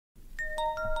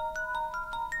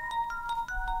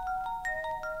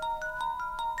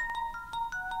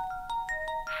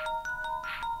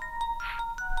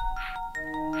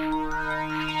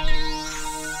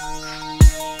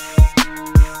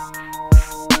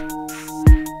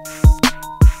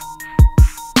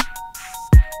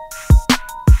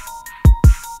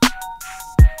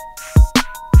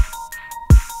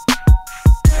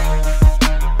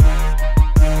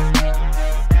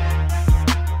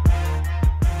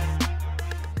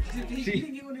You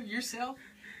didn't get one of yourself?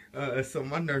 So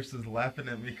my nurse was laughing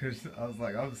at me because I was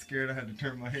like, I was scared. I had to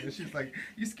turn my head. She's like,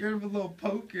 you scared of a little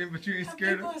poke, but you ain't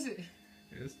scared of... How big was it?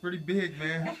 It's pretty big,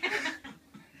 man.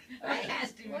 I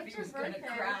asked him if he was going to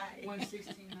cry.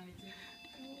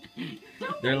 116.92.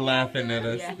 They're laughing at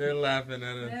us. Yeah. They're laughing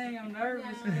at us. Dang, I'm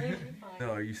nervous.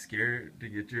 No, are you scared to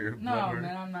get your blood No, work?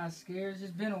 man, I'm not scared. It's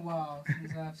just been a while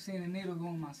since I've seen a needle go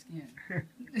in my skin.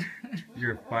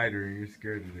 You're a fighter and you're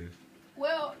scared of this.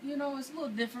 Well, you know, it's a little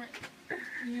different.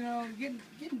 You know, getting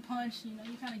punched, you know,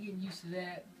 you're kind of getting used to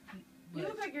that. You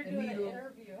look like you're doing an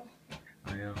interview.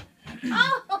 I am.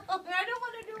 Oh, I don't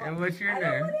want to do it. And what's your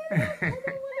name?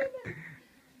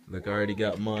 Look, I already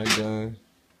got mine done.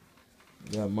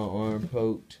 Got my arm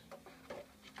poked.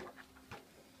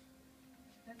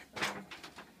 How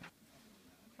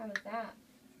was that?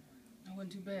 That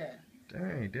wasn't too bad.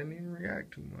 Dang, didn't even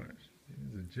react too much. It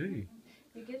was a G.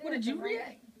 What did you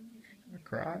react? I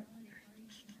cried.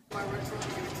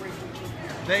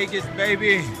 Vegas,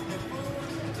 baby.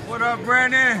 What up,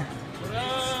 Brandon? What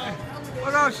up?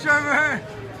 What up, Sherman?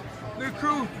 The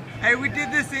crew. Hey, we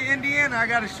did this in Indiana. I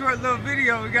got a short little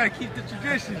video. We got to keep the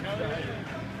tradition.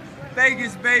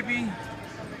 Vegas, baby.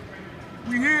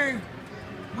 We here.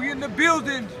 We in the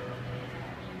building.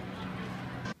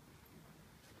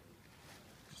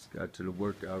 Just got to the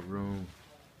workout room.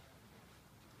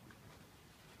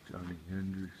 Johnny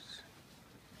Hendricks.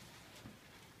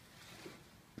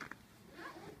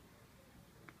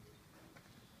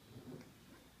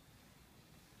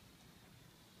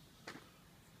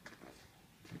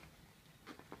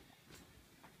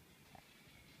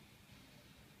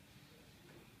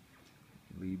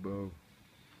 Lebo,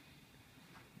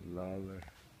 Lawler,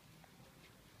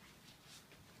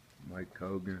 Mike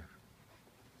Hogan.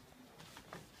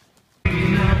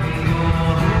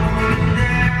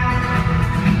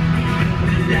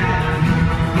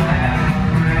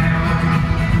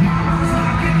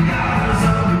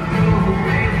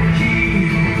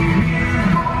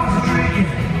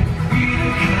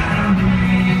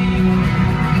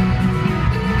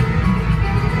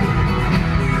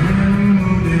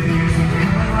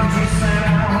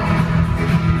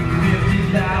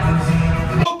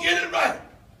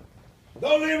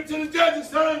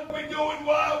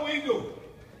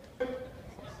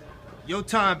 Your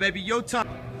time, baby, your time.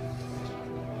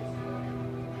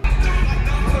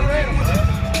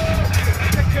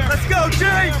 Let's go,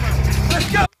 Jay!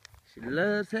 Let's go! She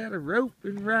loves how to rope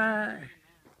and ride.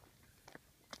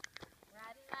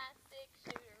 Riding my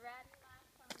six-shooter, riding my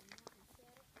pony.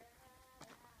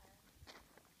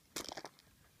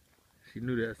 She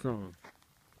knew that song.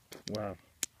 Wow.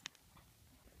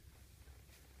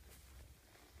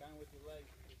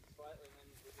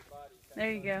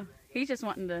 There you go. He's just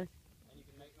wanting to.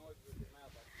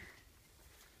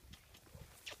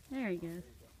 There he goes.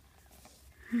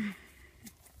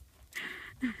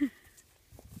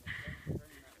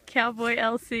 Cowboy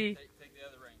LC. Take the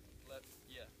other ring.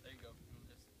 Yeah,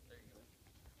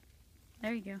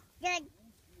 there you go.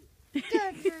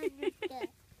 There you go.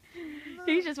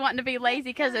 He's just wanting to be lazy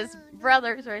because his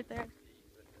brother's right there.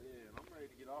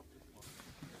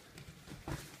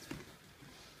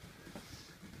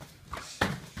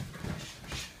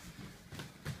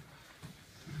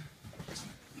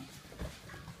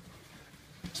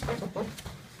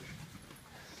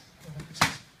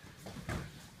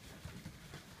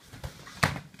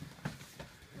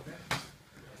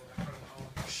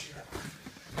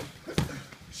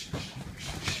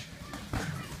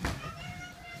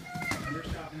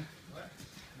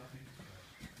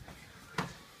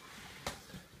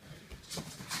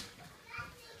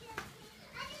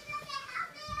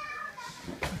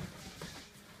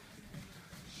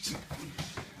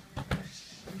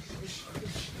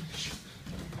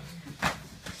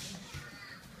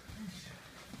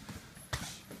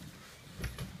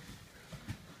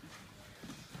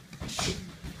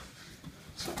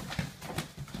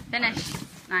 Finish.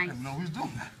 Nice. I didn't know he was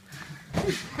doing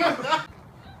that.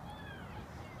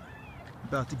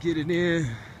 About to get it in.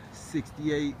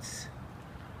 68's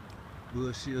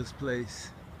Bullshill's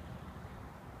place.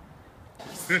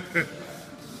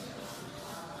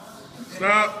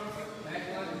 Stop.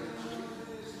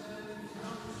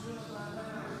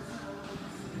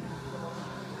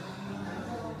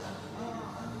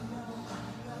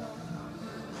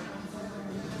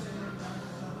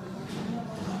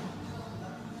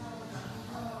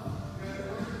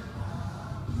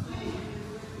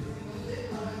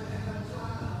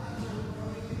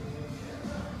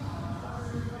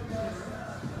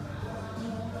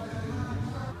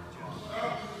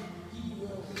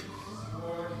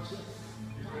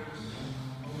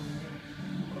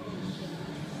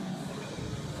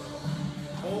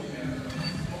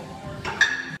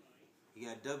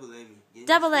 double leg.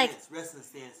 Double leg. Wrestling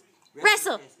stance.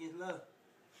 Wrestle. Stance. Get low.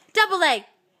 Double leg.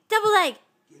 Double leg.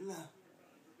 Get low.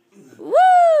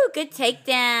 Woo! Good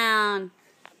takedown.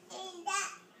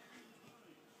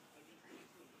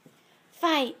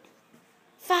 Fight.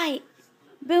 Fight.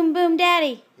 Boom, boom,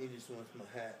 daddy. He just wants my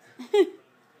hat.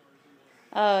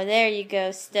 Oh, there you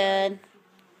go, stud.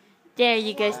 There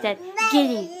you go, stud. Get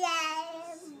him.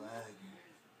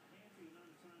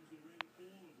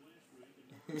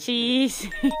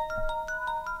 Jeez.